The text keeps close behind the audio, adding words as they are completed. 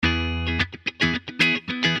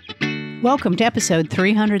Welcome to episode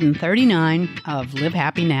 339 of Live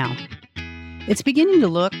Happy Now. It's beginning to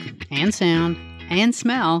look and sound and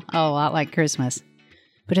smell a lot like Christmas.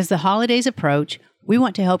 But as the holidays approach, we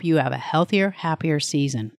want to help you have a healthier, happier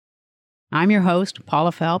season. I'm your host,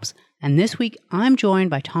 Paula Phelps, and this week I'm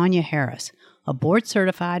joined by Tanya Harris, a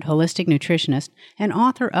board-certified holistic nutritionist and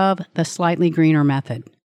author of The Slightly Greener Method.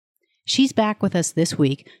 She's back with us this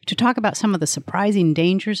week to talk about some of the surprising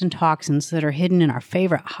dangers and toxins that are hidden in our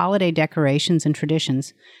favorite holiday decorations and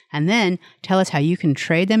traditions, and then tell us how you can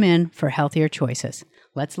trade them in for healthier choices.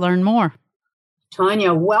 Let's learn more.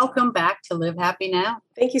 Tanya, welcome back to Live Happy Now.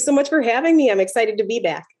 Thank you so much for having me. I'm excited to be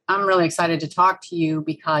back. I'm really excited to talk to you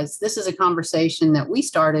because this is a conversation that we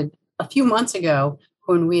started a few months ago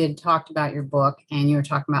when we had talked about your book and you were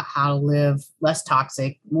talking about how to live less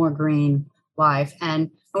toxic, more green life. And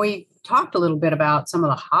we talked a little bit about some of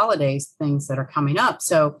the holidays things that are coming up.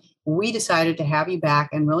 So we decided to have you back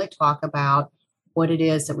and really talk about what it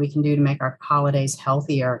is that we can do to make our holidays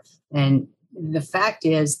healthier. And the fact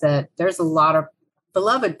is that there's a lot of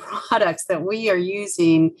beloved products that we are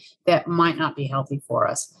using that might not be healthy for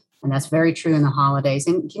us. And that's very true in the holidays.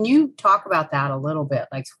 And can you talk about that a little bit?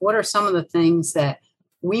 Like, what are some of the things that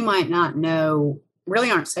we might not know really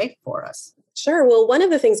aren't safe for us? Sure. Well, one of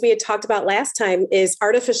the things we had talked about last time is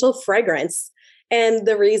artificial fragrance. And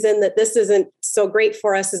the reason that this isn't so great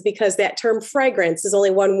for us is because that term fragrance is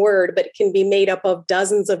only one word, but it can be made up of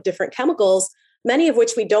dozens of different chemicals, many of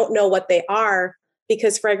which we don't know what they are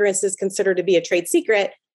because fragrance is considered to be a trade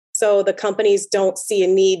secret. So the companies don't see a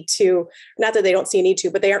need to, not that they don't see a need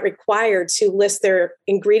to, but they aren't required to list their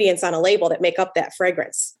ingredients on a label that make up that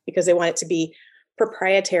fragrance because they want it to be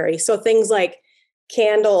proprietary. So things like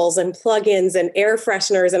candles and plugins and air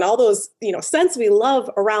fresheners and all those, scents we love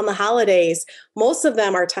around the holidays, most of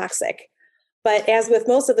them are toxic. But as with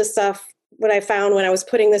most of the stuff, what I found when I was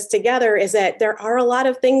putting this together is that there are a lot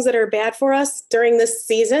of things that are bad for us during this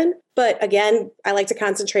season. But again, I like to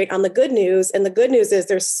concentrate on the good news. And the good news is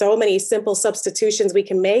there's so many simple substitutions we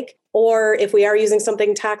can make. Or if we are using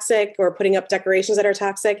something toxic or putting up decorations that are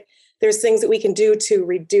toxic, there's things that we can do to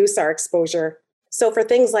reduce our exposure. So for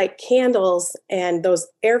things like candles and those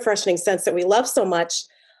air freshening scents that we love so much,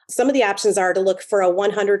 some of the options are to look for a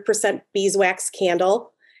 100% beeswax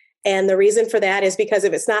candle. And the reason for that is because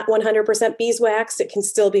if it's not 100% beeswax, it can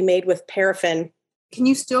still be made with paraffin. Can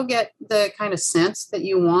you still get the kind of scents that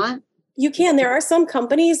you want? You can. There are some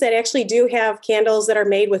companies that actually do have candles that are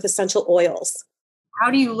made with essential oils. How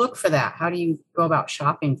do you look for that? How do you go about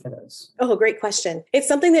shopping for those? Oh, great question. It's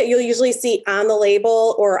something that you'll usually see on the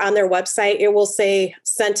label or on their website. It will say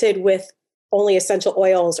scented with only essential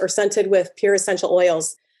oils or scented with pure essential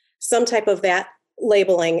oils, some type of that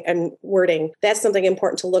labeling and wording. That's something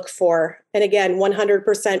important to look for. And again,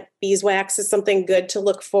 100% beeswax is something good to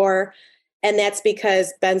look for. And that's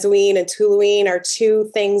because benzoene and toluene are two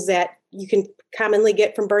things that you can commonly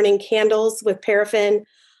get from burning candles with paraffin.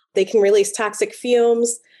 They can release toxic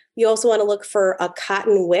fumes. You also want to look for a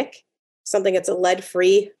cotton wick, something that's a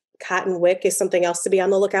lead-free. Cotton wick is something else to be on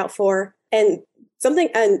the lookout for. And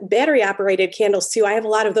battery-operated candles too. I have a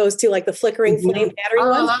lot of those too, like the flickering flame battery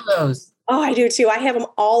ones. I love those. Oh, I do too. I have them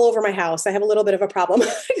all over my house. I have a little bit of a problem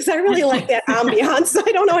because I really like that ambiance.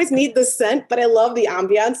 I don't always need the scent, but I love the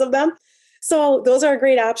ambiance of them. So those are a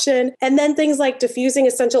great option. And then things like diffusing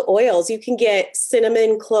essential oils. You can get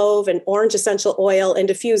cinnamon, clove, and orange essential oil and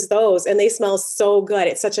diffuse those. And they smell so good.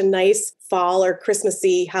 It's such a nice fall or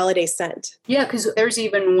Christmassy holiday scent. Yeah, because there's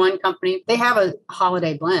even one company, they have a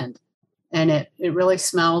holiday blend. And it really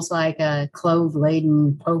smells like a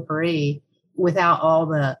clove-laden potpourri without all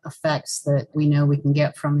the effects that we know we can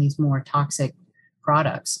get from these more toxic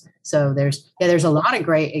products. So there's a lot of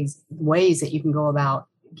great ways that you can go about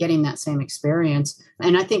getting that same experience.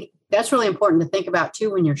 And I think that's really important to think about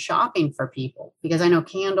too when you're shopping for people, because I know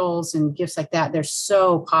candles and gifts like that, they're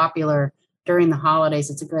so popular during the holidays.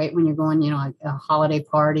 It's a great, when you're going, a holiday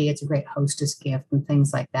party, it's a great hostess gift and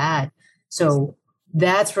things like that. So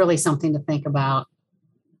that's really something to think about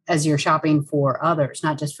as you're shopping for others,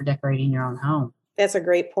 not just for decorating your own home. That's a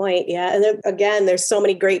great point. Yeah. And then, again, there's so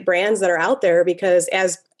many great brands that are out there because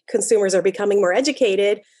as consumers are becoming more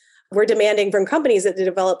educated, we're demanding from companies that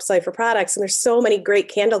develop safer products. And there's so many great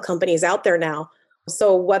candle companies out there now.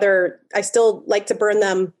 So whether I still like to burn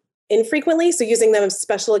them infrequently, so using them in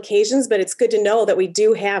special occasions, but it's good to know that we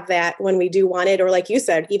do have that when we do want it. Or like you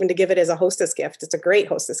said, even to give it as a hostess gift. It's a great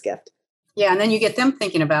hostess gift. Yeah. And then you get them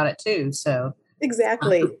thinking about it too. So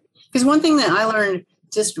exactly. Because one thing that I learned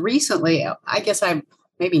just recently, I guess I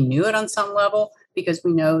maybe knew it on some level, because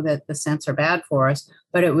we know that the scents are bad for us,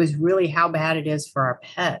 but it was really how bad it is for our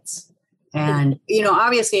pets. And,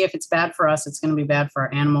 obviously, if it's bad for us, it's going to be bad for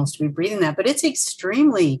our animals to be breathing that. But it's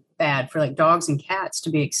extremely bad for like dogs and cats to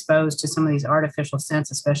be exposed to some of these artificial scents,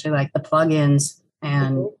 especially like the plug-ins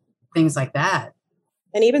and things like that.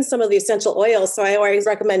 And even some of the essential oils. So I always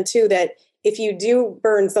recommend too that if you do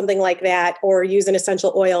burn something like that or use an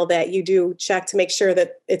essential oil, that you do check to make sure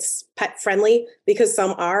that it's pet friendly, because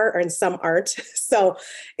some are and some aren't. So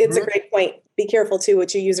it's a great point. Be careful too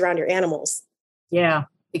what you use around your animals. Yeah,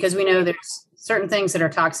 because we know there's certain things that are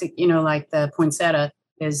toxic, like the poinsettia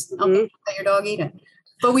is, okay, let your dog eat it.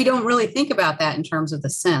 But we don't really think about that in terms of the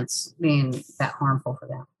scents being that harmful for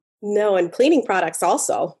them. No, and cleaning products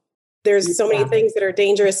also. There's so many things that are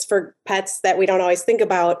dangerous for pets that we don't always think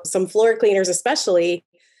about. Some floor cleaners especially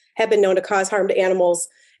have been known to cause harm to animals.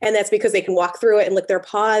 And that's because they can walk through it and lick their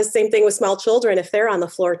paws. Same thing with small children if they're on the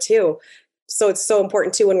floor too. So it's so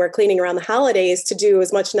important too when we're cleaning around the holidays to do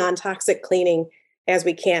as much non-toxic cleaning as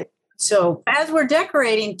we can. So as we're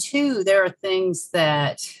decorating too, there are things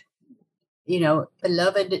that,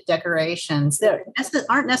 beloved decorations that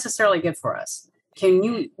aren't necessarily good for us.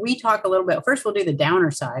 We talk a little bit, first we'll do the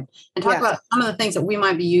downer side and talk about some of the things that we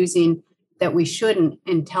might be using that we shouldn't,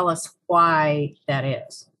 and tell us why that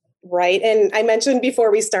is. Right. And I mentioned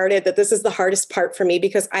before we started that this is the hardest part for me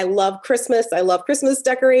because I love Christmas. I love Christmas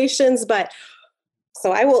decorations,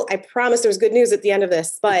 I promise there's good news at the end of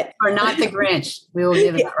this, but you are not the Grinch. We will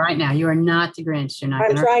give it right now. You are not the Grinch.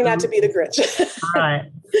 I'm trying not to be the Grinch. All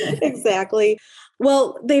right. Exactly.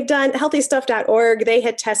 Well, they've done healthystuff.org. They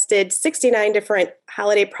had tested 69 different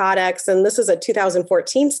holiday products, and this is a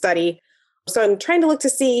 2014 study. So I'm trying to look to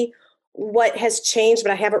see what has changed,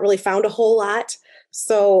 but I haven't really found a whole lot.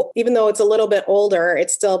 So even though it's a little bit older,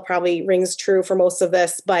 it still probably rings true for most of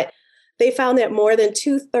this. But they found that more than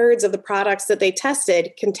 2/3 of the products that they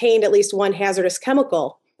tested contained at least one hazardous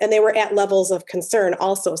chemical, and they were at levels of concern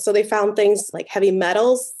also. So they found things like heavy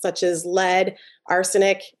metals, such as lead,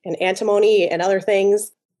 arsenic, and antimony, and other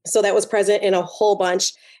things. So that was present in a whole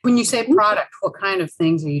bunch. When you say product, what kind of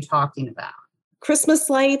things are you talking about? Christmas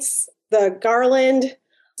lights, the garland,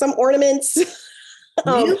 some ornaments.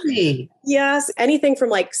 Really? Yes. Anything from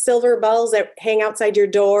like silver bells that hang outside your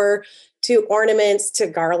door to ornaments to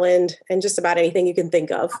garland and just about anything you can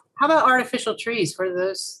think of. How about artificial trees? Where do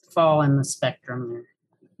those fall in the spectrum?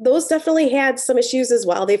 Those definitely had some issues as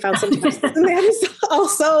well. They found some toxins in that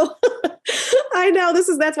also. I know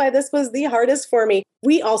that's why this was the hardest for me.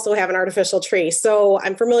 We also have an artificial tree, so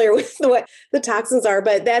I'm familiar with what the toxins are,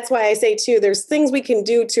 but that's why I say too, there's things we can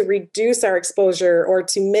do to reduce our exposure or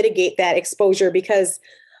to mitigate that exposure, because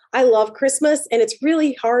I love Christmas and it's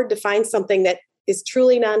really hard to find something that is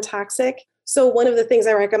truly non-toxic. So one of the things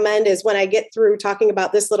I recommend is when I get through talking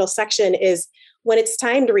about this little section is when it's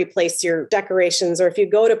time to replace your decorations, or if you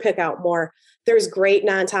go to pick out more, there's great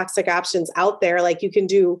non-toxic options out there. Like you can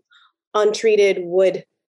do untreated wood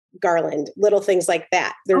garland, little things like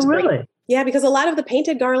that. There's really? Yeah, because a lot of the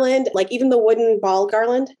painted garland, like even the wooden ball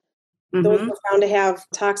garland, those are found to have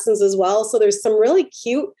toxins as well. So there's some really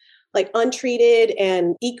cute, like untreated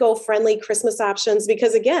and eco-friendly Christmas options,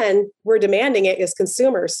 because again, we're demanding it as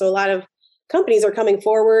consumers. So a lot of companies are coming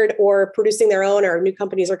forward or producing their own, or new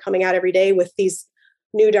companies are coming out every day with these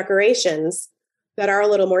new decorations that are a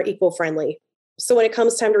little more eco-friendly. So when it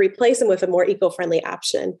comes time to replace them with a more eco-friendly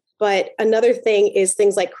option. But another thing is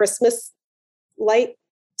things like Christmas light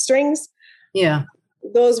strings. Yeah.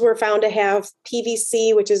 Those were found to have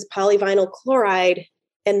PVC, which is polyvinyl chloride.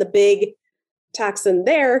 And the big toxin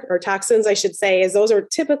there, or toxins, I should say, is those are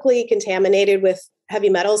typically contaminated with heavy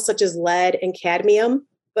metals such as lead and cadmium,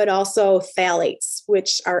 but also phthalates,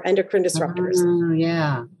 which are endocrine disruptors.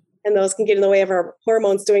 Yeah. And those can get in the way of our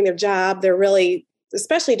hormones doing their job. They're really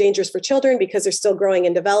especially dangerous for children because they're still growing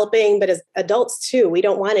and developing, but as adults too, we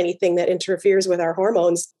don't want anything that interferes with our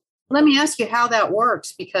hormones. Let me ask you how that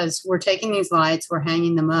works, because we're taking these lights, we're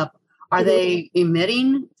hanging them up. Are they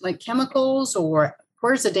emitting like chemicals, or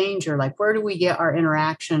where's the danger? Like, where do we get our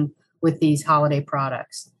interaction with these holiday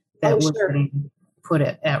products that would put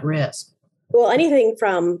it at risk? Well, anything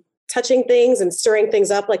from touching things and stirring things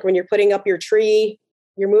up, like when you're putting up your tree,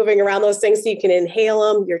 you're moving around those things so you can inhale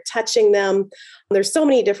them, you're touching them. There's so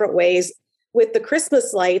many different ways. With the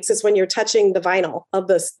Christmas lights, it's when you're touching the vinyl of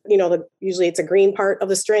this, usually it's a green part of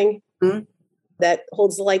the string that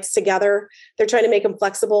holds the lights together. They're trying to make them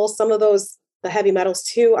flexible. Some of those, the heavy metals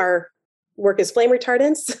too, work as flame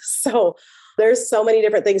retardants. So there's so many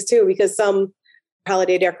different things too, because some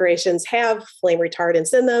holiday decorations have flame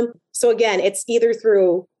retardants in them. So again, it's either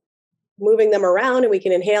through moving them around and we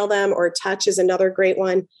can inhale them, or touch is another great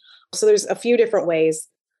one. So there's a few different ways.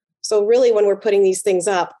 So really when we're putting these things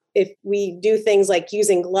up, if we do things like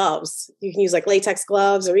using gloves, you can use like latex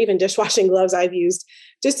gloves or even dishwashing gloves I've used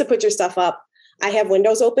just to put your stuff up. I have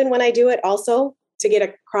windows open when I do it also to get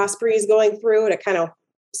a cross breeze going through to kind of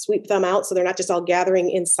sweep them out so they're not just all gathering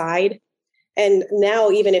inside. And now,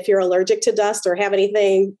 even if you're allergic to dust or have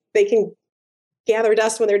anything, they can gather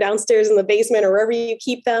dust when they're downstairs in the basement or wherever you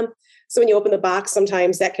keep them. So when you open the box,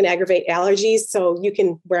 sometimes that can aggravate allergies. So you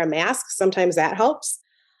can wear a mask. Sometimes that helps.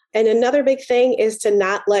 And another big thing is to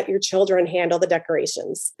not let your children handle the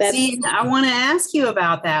decorations. See, I want to ask you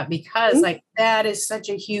about that because like that is such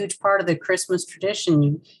a huge part of the Christmas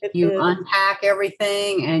tradition. You unpack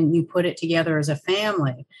everything and you put it together as a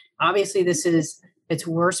family. Obviously, it's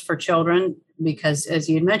worse for children because, as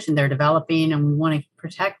you had mentioned, they're developing and we want to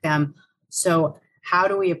protect them. So how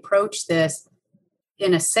do we approach this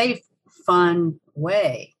in a safe, fun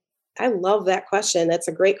way? I love that question. That's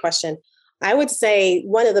a great question. I would say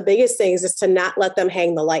one of the biggest things is to not let them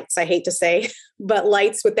hang the lights. I hate to say, but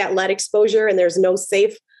lights with that lead exposure, and there's no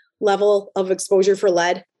safe level of exposure for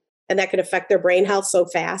lead, and that could affect their brain health so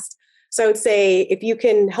fast. So I would say if you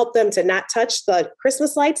can help them to not touch the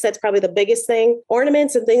Christmas lights, that's probably the biggest thing.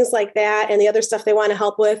 Ornaments and things like that, and the other stuff they want to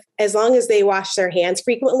help with, as long as they wash their hands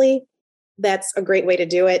frequently, that's a great way to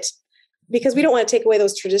do it. Because we don't want to take away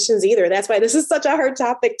those traditions either. That's why this is such a hard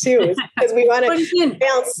topic too, because we want to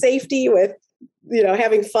balance safety with,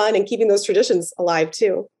 having fun and keeping those traditions alive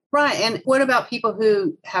too. Right. And what about people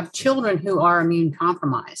who have children who are immune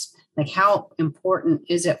compromised? Like how important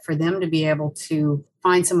is it for them to be able to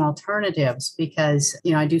find some alternatives? Because,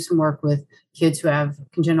 I do some work with kids who have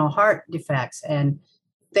congenital heart defects and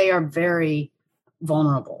they are very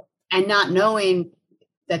vulnerable. And not knowing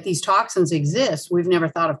that these toxins exist, we've never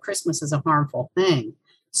thought of Christmas as a harmful thing.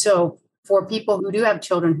 So for people who do have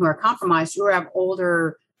children who are compromised, who have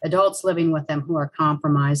older adults living with them who are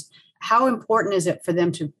compromised, how important is it for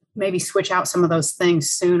them to maybe switch out some of those things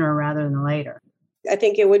sooner rather than later? I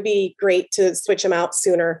think it would be great to switch them out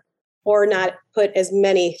sooner or not put as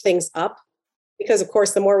many things up because, of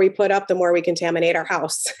course, the more we put up, the more we contaminate our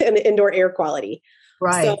house and the indoor air quality.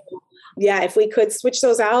 Right. So, yeah, if we could switch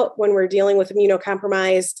those out when we're dealing with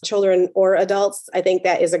immunocompromised children or adults, I think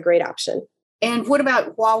that is a great option. And what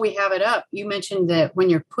about while we have it up? You mentioned that when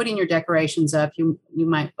you're putting your decorations up, you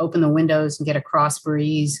might open the windows and get a cross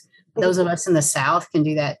breeze. Those of us in the South can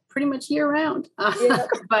do that pretty much year round. Yeah,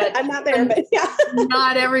 but I'm not there, but yeah.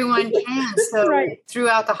 Not everyone can. So right.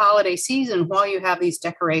 Throughout the holiday season, while you have these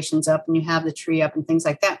decorations up and you have the tree up and things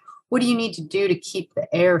like that, what do you need to do to keep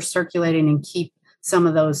the air circulating and keep some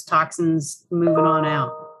of those toxins moving on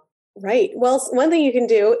out? Right. Well, one thing you can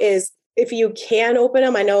do is if you can open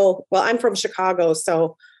them, I'm from Chicago,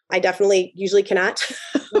 so I definitely usually cannot,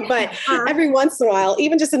 but every once in a while,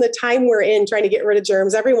 even just in the time we're in trying to get rid of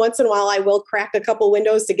germs, every once in a while I will crack a couple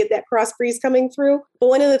windows to get that cross breeze coming through. But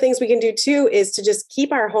one of the things we can do too is to just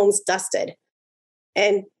keep our homes dusted.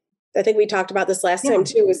 And I think we talked about this last time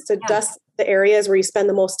too, is to dust the areas where you spend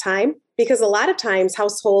the most time, because a lot of times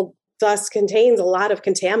household dust contains a lot of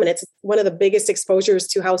contaminants. It's one of the biggest exposures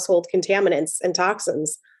to household contaminants and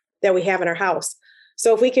toxins that we have in our house.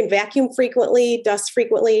 So if we can vacuum frequently, dust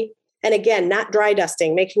frequently, and again, not dry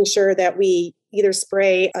dusting, making sure that we either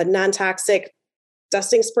spray a non-toxic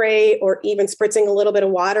dusting spray or even spritzing a little bit of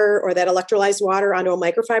water or that electrolyzed water onto a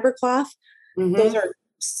microfiber cloth. Mm-hmm. Those are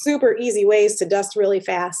super easy ways to dust really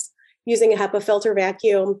fast, using a HEPA filter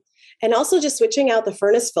vacuum, and also just switching out the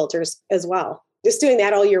furnace filters as well. Just doing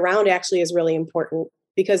that all year round actually is really important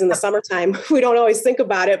because in the summertime, we don't always think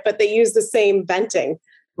about it, but they use the same venting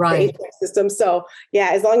system. So yeah,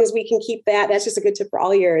 as long as we can keep that, that's just a good tip for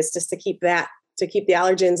all year is just to keep the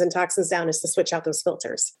allergens and toxins down is to switch out those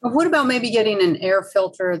filters. But what about maybe getting an air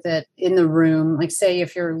filter that in the room, like say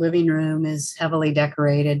if your living room is heavily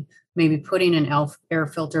decorated, maybe putting an air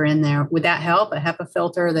filter in there. Would that help? A HEPA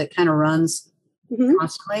filter that kind of runs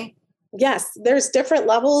constantly? Yes, there's different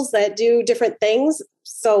levels that do different things.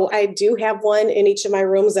 So I do have one in each of my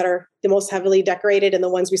rooms that are the most heavily decorated and the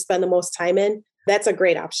ones we spend the most time in. That's a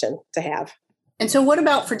great option to have. And so what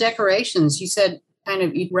about for decorations? You said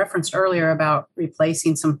you referenced earlier about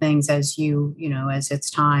replacing some things as as it's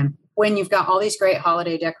time. When you've got all these great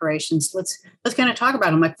holiday decorations, let's kind of talk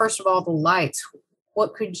about them. Like, first of all, the lights.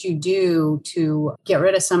 What could you do to get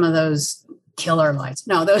rid of some of those killer lights?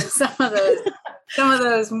 No, some of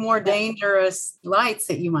those more dangerous lights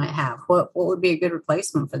that you might have. What would be a good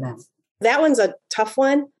replacement for them? That one's a tough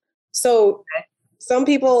one. So some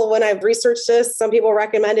people, when I've researched this, some people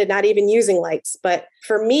recommended not even using lights. But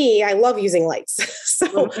for me, I love using lights.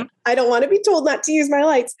 So I don't want to be told not to use my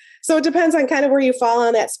lights. So it depends on kind of where you fall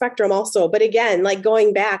on that spectrum also. But again, like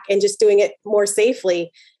going back and just doing it more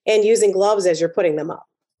safely and using gloves as you're putting them up.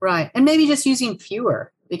 Right. And maybe just using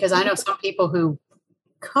fewer, because I know some people who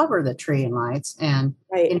cover the tree in lights and,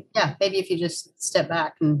 Right. maybe if you just step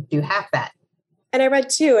back and do half that. And I read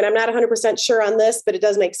too, and I'm not 100% sure on this, but it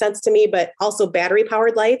does make sense to me, but also battery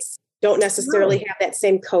powered lights don't necessarily have that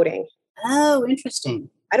same coating. Oh, interesting.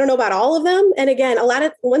 I don't know about all of them. And again,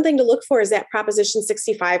 one thing to look for is that Proposition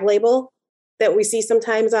 65 label that we see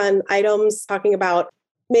sometimes on items talking about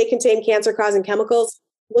may contain cancer causing chemicals.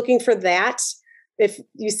 Looking for that. If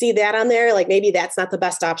you see that on there, like maybe that's not the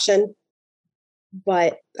best option.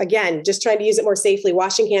 But again, just trying to use it more safely,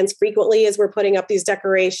 washing hands frequently as we're putting up these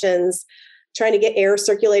decorations, trying to get air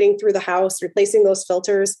circulating through the house, replacing those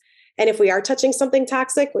filters. And if we are touching something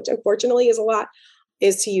toxic, which unfortunately is a lot,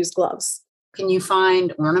 is to use gloves. Can you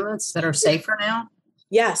find ornaments that are safer now?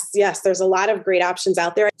 Yes. There's a lot of great options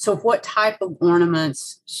out there. So what type of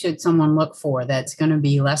ornaments should someone look for that's going to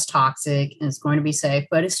be less toxic and it's going to be safe,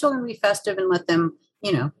 but it's still going to be festive and let them,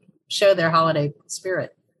 show their holiday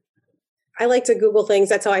spirit? I like to Google things.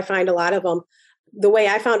 That's how I find a lot of them. The way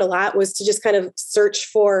I found a lot was to just kind of search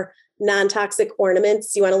for non-toxic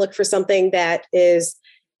ornaments. You want to look for something that is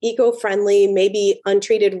eco-friendly, maybe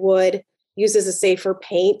untreated wood, uses a safer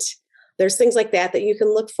paint. There's things like that you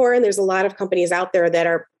can look for. And there's a lot of companies out there that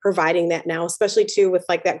are providing that now, especially too with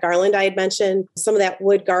like that garland I had mentioned. Some of that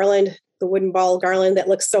wood garland, the wooden ball garland that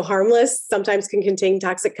looks so harmless, sometimes can contain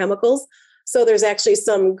toxic chemicals. So there's actually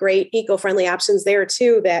some great eco-friendly options there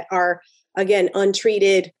too that are, again,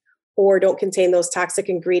 untreated or don't contain those toxic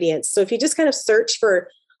ingredients. So if you just kind of search for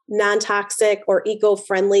non-toxic or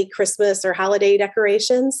eco-friendly Christmas or holiday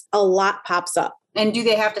decorations, a lot pops up. And do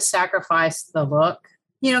they have to sacrifice the look?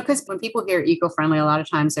 Because when people hear eco-friendly, a lot of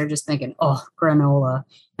times they're just thinking, oh, granola.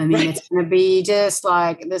 I mean, It's going to be just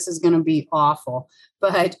like, this is going to be awful.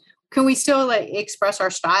 But can we still express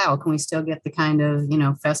our style? Can we still get the kind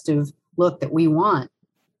of, festive look that we want?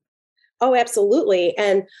 Oh, absolutely.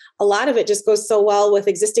 And a lot of it just goes so well with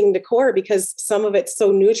existing decor because some of it's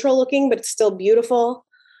so neutral looking, but it's still beautiful.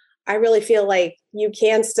 I really feel like you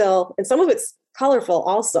can still, and some of it's colorful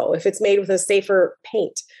also, if it's made with a safer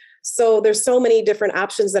paint. So there's so many different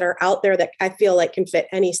options that are out there that I feel like can fit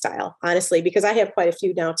any style, honestly, because I have quite a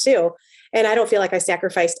few now too. And I don't feel like I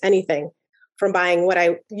sacrificed anything from buying what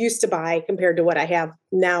I used to buy compared to what I have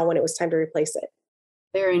now when it was time to replace it.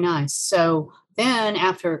 Very nice. So then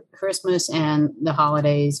after Christmas and the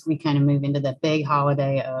holidays, we kind of move into the big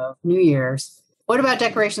holiday of New Year's. What about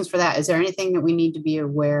decorations for that? Is there anything that we need to be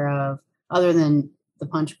aware of other than the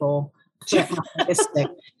punch bowl?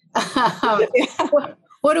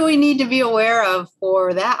 What do we need to be aware of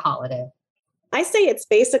for that holiday? I say it's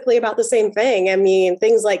basically about the same thing. I mean,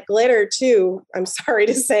 things like glitter too, I'm sorry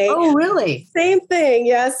to say. Oh, really? Same thing.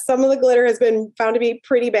 Yes. Some of the glitter has been found to be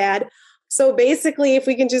pretty bad. So basically, if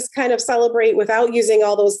we can just kind of celebrate without using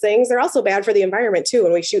all those things, they're also bad for the environment too.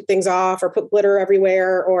 When we shoot things off or put glitter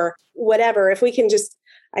everywhere or whatever, if we can just,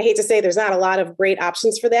 I hate to say there's not a lot of great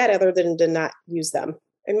options for that other than to not use them,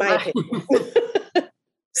 in my opinion.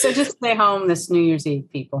 So just stay home this New Year's Eve,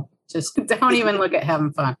 people. Just don't even look at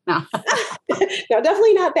having fun. No, no,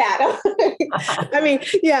 definitely not that. I mean,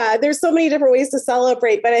 yeah, there's so many different ways to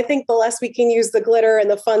celebrate, but I think the less we can use the glitter and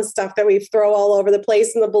the fun stuff that we throw all over the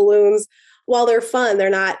place and the balloons, while they're fun, they're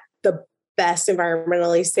not the best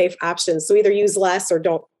environmentally safe options. So either use less or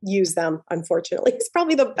don't use them, unfortunately. It's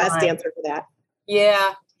probably the best answer for that.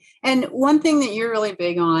 Yeah. And one thing that you're really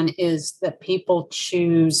big on is that people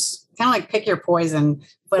choose, kind of like pick your poison,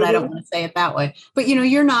 but I don't want to say it that way. But,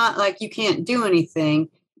 you're not like, you can't do anything.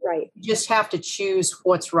 Right. You just have to choose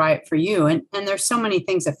what's right for you. And there's so many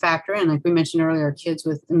things that factor in, like we mentioned earlier, kids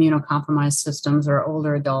with immunocompromised systems or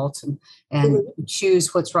older adults and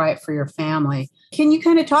choose what's right for your family. Can you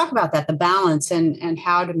kind of talk about that, the balance and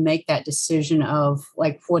how to make that decision of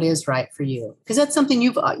like what is right for you? Because that's something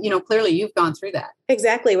you've, clearly you've gone through that.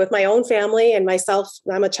 Exactly. With my own family and myself,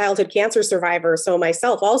 I'm a childhood cancer survivor. So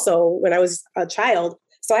myself also, when I was a child.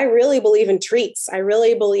 So I really believe in treats. I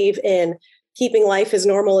really believe in keeping life as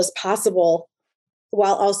normal as possible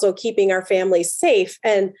while also keeping our families safe.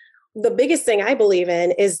 And the biggest thing I believe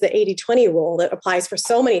in is the 80-20 rule that applies for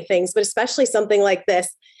so many things, but especially something like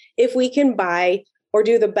this. If we can buy or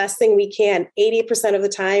do the best thing we can 80% of the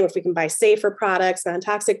time, if we can buy safer products,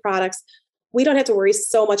 non-toxic products, we don't have to worry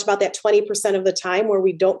so much about that 20% of the time where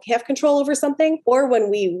we don't have control over something or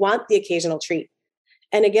when we want the occasional treat.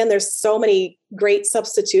 And again, there's so many great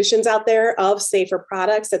substitutions out there of safer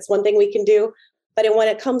products. That's one thing we can do. But when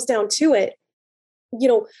it comes down to it,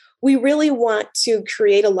 we really want to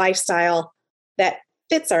create a lifestyle that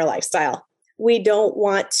fits our lifestyle. We don't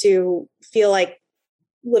want to feel like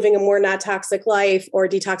living a more not toxic life or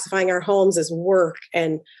detoxifying our homes is work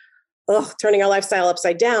and turning our lifestyle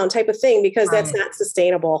upside down type of thing, because that's not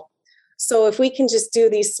sustainable. So if we can just do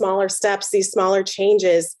these smaller steps, these smaller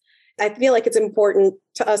changes, I feel like it's important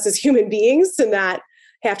to us as human beings to not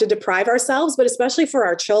have to deprive ourselves, but especially for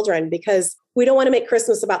our children, because we don't want to make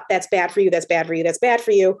Christmas about that's bad for you, that's bad for you, that's bad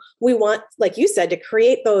for you. We want, like you said, to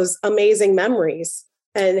create those amazing memories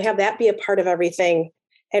and have that be a part of everything.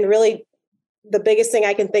 And really, the biggest thing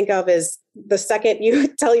I can think of is the second you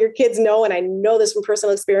tell your kids no, and I know this from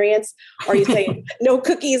personal experience, or you say no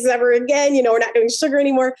cookies ever again, we're not doing sugar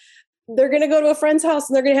anymore. They're going to go to a friend's house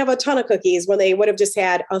and they're going to have a ton of cookies when they would have just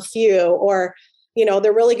had a few, or,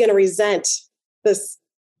 they're really going to resent this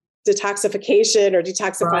detoxification or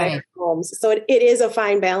detoxifying our homes. So it is a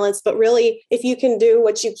fine balance, but really, if you can do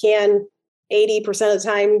what you can 80% of the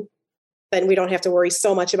time, then we don't have to worry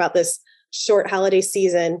so much about this short holiday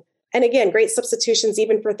season. And again, great substitutions,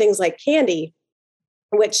 even for things like candy,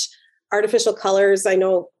 which artificial colors, I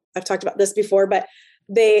know I've talked about this before, but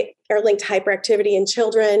they are linked to hyperactivity in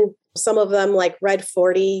children. Some of them, like red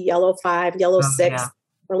 40, yellow 5, yellow 6,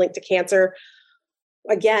 are linked to cancer.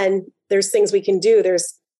 Again, there's things we can do.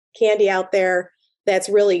 There's candy out there that's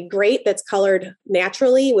really great, that's colored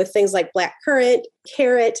naturally with things like black currant,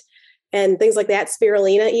 carrot, and things like that,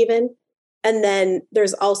 spirulina even. And then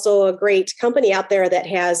there's also a great company out there that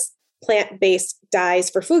has plant-based dyes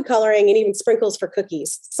for food coloring and even sprinkles for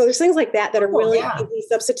cookies. So there's things like that that are really easy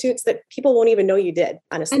substitutes that people won't even know you did,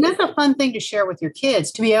 honestly. And that's a fun thing to share with your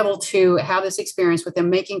kids, to be able to have this experience with them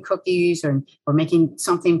making cookies or making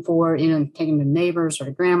something for, taking to neighbors or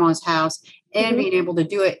to grandma's house and being able to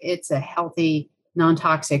do it. It's a healthy,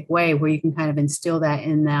 non-toxic way where you can kind of instill that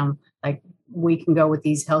in them. Like, we can go with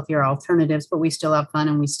these healthier alternatives, but we still have fun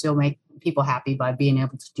and we still make people happy by being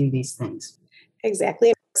able to do these things.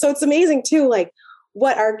 Exactly. So it's amazing too, like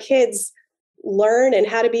what our kids learn and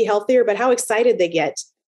how to be healthier, but how excited they get,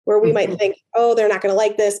 where we might think, they're not going to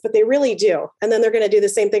like this, but they really do. And then they're going to do the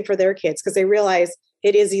same thing for their kids because they realize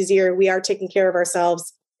it is easier. We are taking care of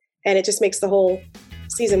ourselves, and it just makes the whole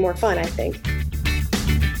season more fun, I think.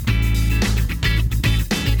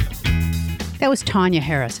 That was Tanya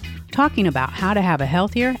Harris talking about how to have a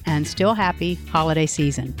healthier and still happy holiday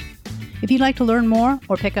season. If you'd like to learn more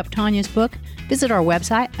or pick up Tanya's book, visit our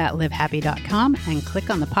website at livehappy.com and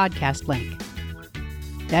click on the podcast link.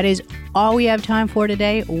 That is all we have time for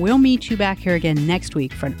today. We'll meet you back here again next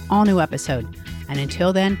week for an all-new episode. And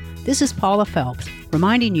until then, this is Paula Phelps,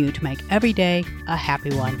 reminding you to make every day a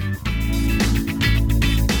happy one.